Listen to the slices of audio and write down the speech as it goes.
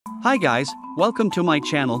Hi guys, welcome to my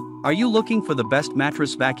channel. Are you looking for the best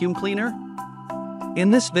mattress vacuum cleaner?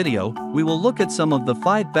 In this video, we will look at some of the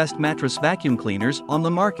 5 best mattress vacuum cleaners on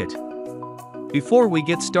the market. Before we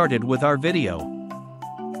get started with our video,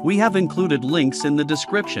 we have included links in the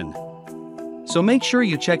description. So make sure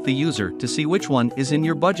you check the user to see which one is in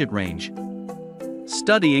your budget range.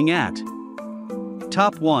 Studying at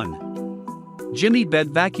Top 1. Qijun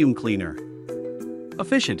Bed Vacuum Cleaner.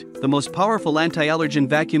 Efficient, the most powerful anti-allergen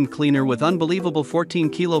vacuum cleaner with unbelievable 14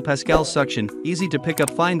 kPa suction, easy to pick up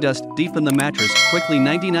fine dust deep in the mattress, quickly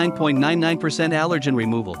 99.99% allergen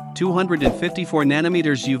removal, 254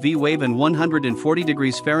 nanometers UV wave and 140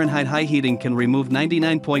 degrees Fahrenheit high heating can remove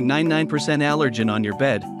 99.99% allergen on your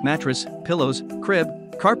bed, mattress, pillows, crib,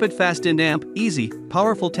 carpet. Fast and amp, easy,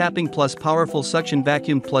 powerful tapping plus powerful suction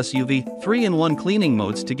vacuum plus UV, 3-in-1 cleaning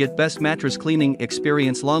modes to get best mattress cleaning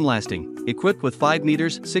experience long-lasting. Equipped with 5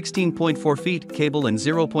 meters, 16.4 feet cable and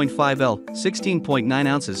 0.5 L, 16.9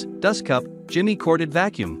 ounces, dust cup, Qijun corded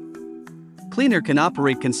vacuum cleaner can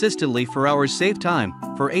operate consistently for hours. Save time,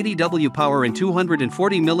 for 80 W power and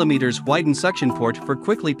 240 mm widened suction port for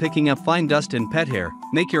quickly picking up fine dust and pet hair.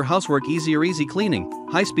 Make your housework easier. Easy cleaning,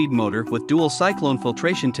 high-speed motor with dual cyclone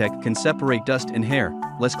filtration tech can separate dust and hair,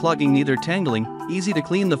 less clogging neither tangling, easy to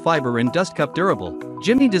clean. The fiber and dust cup durable.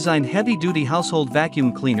 Qijun designed heavy-duty household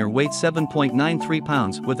vacuum cleaner weighs 7.93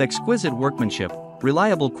 pounds with exquisite workmanship,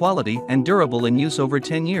 reliable quality and durable in use over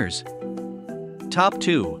 10 years. Top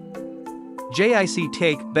 2.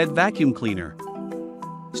 tcaik Bed Vacuum Cleaner.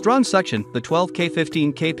 Strong suction, the 12K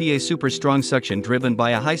 15 kPa super strong suction driven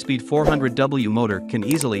by a high-speed 400 W motor can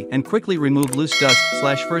easily and quickly remove loose dust,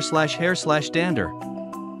 fur/hair dander.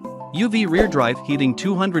 UV rear drive heating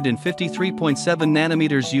 253.7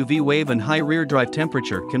 nanometers UV wave and high rear drive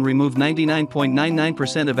temperature can remove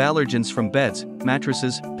 99.99% of allergens from beds,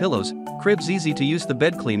 mattresses, pillows, cribs. Easy to use. The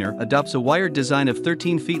bed cleaner adopts a wired design of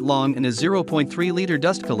 13 feet long and a 0.3-liter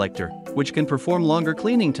dust collector, which can perform longer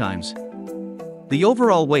cleaning times. The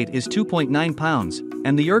overall weight is 2.9 pounds,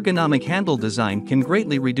 and the ergonomic handle design can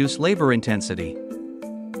greatly reduce labor intensity.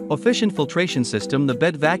 Efficient filtration system. The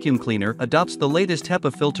bed vacuum cleaner adopts the latest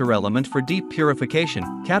HEPA filter element for deep purification,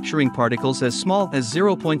 capturing particles as small as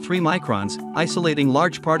 0.3 microns, isolating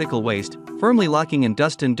large particle waste, firmly locking in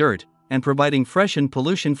dust and dirt, and providing fresh and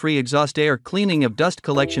pollution-free exhaust air. Cleaning of dust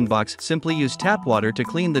collection box. Simply use tap water to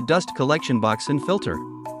clean the dust collection box and filter.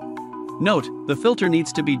 Note, the filter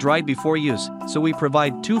needs to be dried before use, so we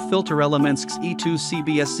provide 2 filter elements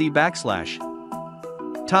E2CBSC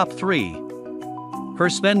 /. Top 3.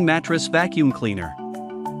 Hersven Mattress Vacuum Cleaner.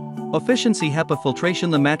 Efficiency HEPA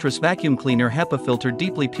filtration. The mattress vacuum cleaner HEPA filter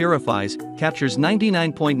deeply purifies, captures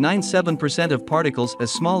 99.97% of particles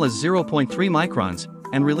as small as 0.3 microns,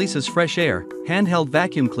 and releases fresh air. Handheld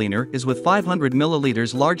vacuum cleaner is with 500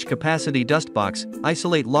 milliliters large capacity dust box,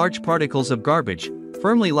 isolate large particles of garbage,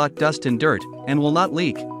 firmly lock dust and dirt, and will not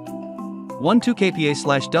leak. 12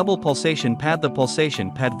 kPa double pulsation pad. The pulsation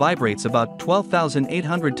pad vibrates about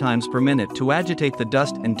 12,800 times per minute to agitate the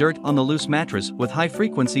dust and dirt on the loose mattress with high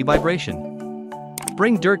frequency vibration.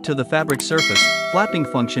 Bring dirt to the fabric surface. Flapping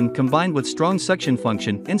function combined with strong suction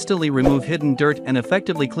function instantly remove hidden dirt and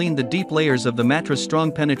effectively clean the deep layers of the mattress.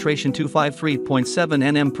 Strong penetration. 253.7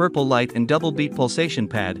 nm purple light and double beat pulsation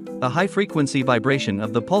pad. The high frequency vibration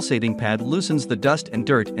of the pulsating pad loosens the dust and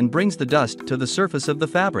dirt and brings the dust to the surface of the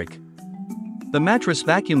fabric. The mattress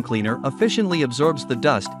vacuum cleaner efficiently absorbs the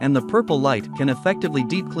dust and the purple light can effectively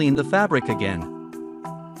deep clean the fabric again.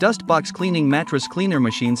 Dust box cleaning. Mattress cleaner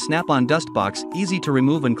machine. Snap-on dust box, easy to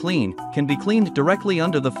remove and clean, can be cleaned directly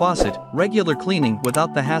under the faucet. Regular cleaning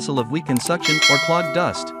without the hassle of weakened suction or clogged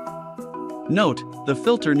dust. Note, the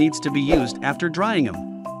filter needs to be used after drying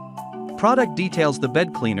them. Product details. The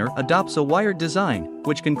bed cleaner adopts a wired design,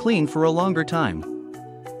 which can clean for a longer time.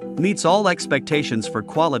 Meets all expectations for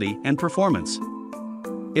quality and performance.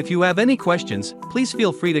 If you have any questions, please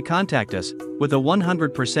feel free to contact us, with a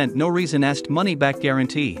 100% no reason asked money back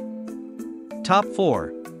guarantee. Top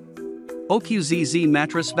 4. OQZZ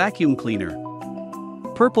Mattress Vacuum Cleaner.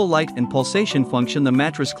 Purple light and pulsation function. The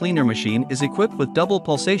mattress cleaner machine is equipped with double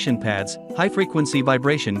pulsation pads, high frequency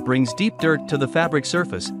vibration brings deep dirt to the fabric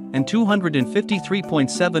surface, and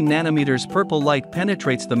 253.7 nanometers purple light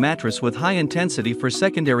penetrates the mattress with high intensity for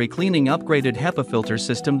secondary cleaning. Upgraded HEPA filter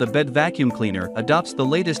system. The bed vacuum cleaner adopts the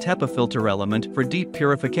latest HEPA filter element for deep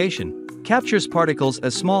purification, captures particles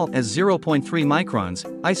as small as 0.3 microns,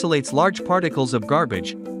 isolates large particles of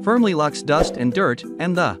garbage, firmly locks dust and dirt,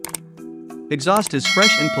 and the exhaust is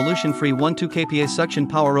fresh and pollution-free. 12 kPa suction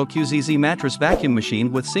power. OQZZ mattress vacuum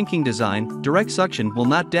machine with sinking design. Direct suction will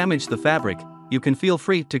not damage the fabric, you can feel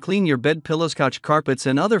free to clean your bed, pillows, couch, carpets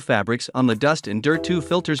and other fabrics on the Dust and Dirt 2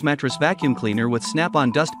 Filters Mattress Vacuum Cleaner with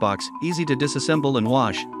snap-on dust box, easy to disassemble and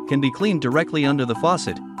wash, can be cleaned directly under the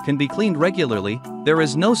faucet, can be cleaned regularly, there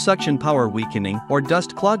is no suction power weakening or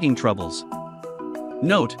dust clogging troubles.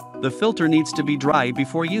 Note, the filter needs to be dry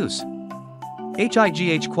before use.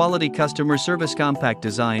 HIGH quality customer service. Compact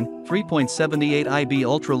design, 3.78 IB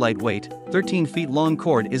ultra lightweight, 13 feet long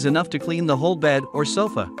cord is enough to clean the whole bed or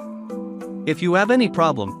sofa. If you have any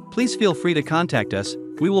problem, please feel free to contact us,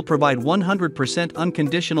 we will provide 100%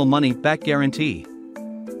 unconditional money back guarantee.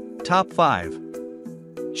 Top 5.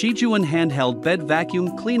 Qijun Handheld Bed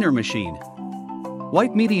Vacuum Cleaner Machine.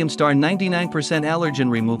 White medium star 99% allergen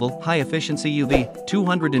removal, high efficiency UV,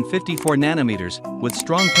 254 nanometers, with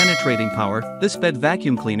strong penetrating power, this bed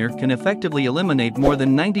vacuum cleaner can effectively eliminate more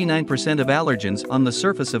than 99% of allergens on the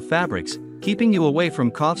surface of fabrics, keeping you away from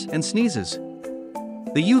coughs and sneezes.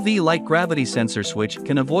 The UV light gravity sensor switch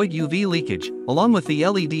can avoid UV leakage, along with the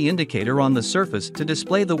LED indicator on the surface to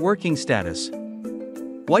display the working status.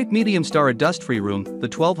 White medium star a dust-free room, the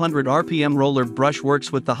 1200 RPM roller brush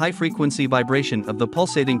works with the high-frequency vibration of the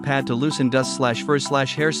pulsating pad to loosen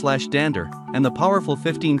dust/fur/hair/dander, and the powerful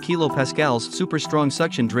 15 kilopascals super strong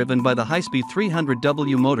suction driven by the high-speed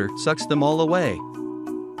 300W motor sucks them all away.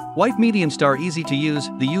 White medium star easy to use,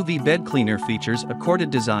 the UV bed cleaner features a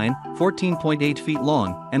corded design, 14.8 feet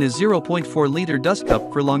long, and a 0.4 liter dust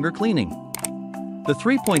cup for longer cleaning. The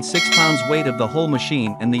 3.6 pounds weight of the whole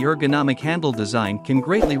machine and the ergonomic handle design can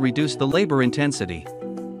greatly reduce the labor intensity.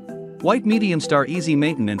 White medium star easy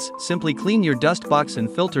maintenance, simply clean your dust box and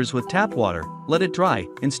filters with tap water, let it dry,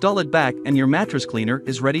 install it back and your mattress cleaner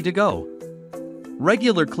is ready to go.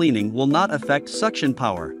 Regular cleaning will not affect suction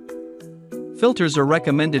power. Filters are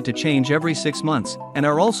recommended to change every 6 months and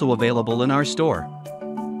are also available in our store.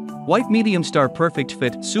 White medium star perfect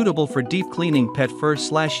fit, suitable for deep cleaning pet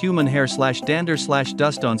fur/human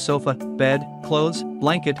hair/dander/dust on sofa, bed, clothes,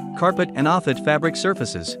 blanket, carpet and off-it fabric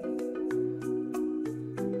surfaces.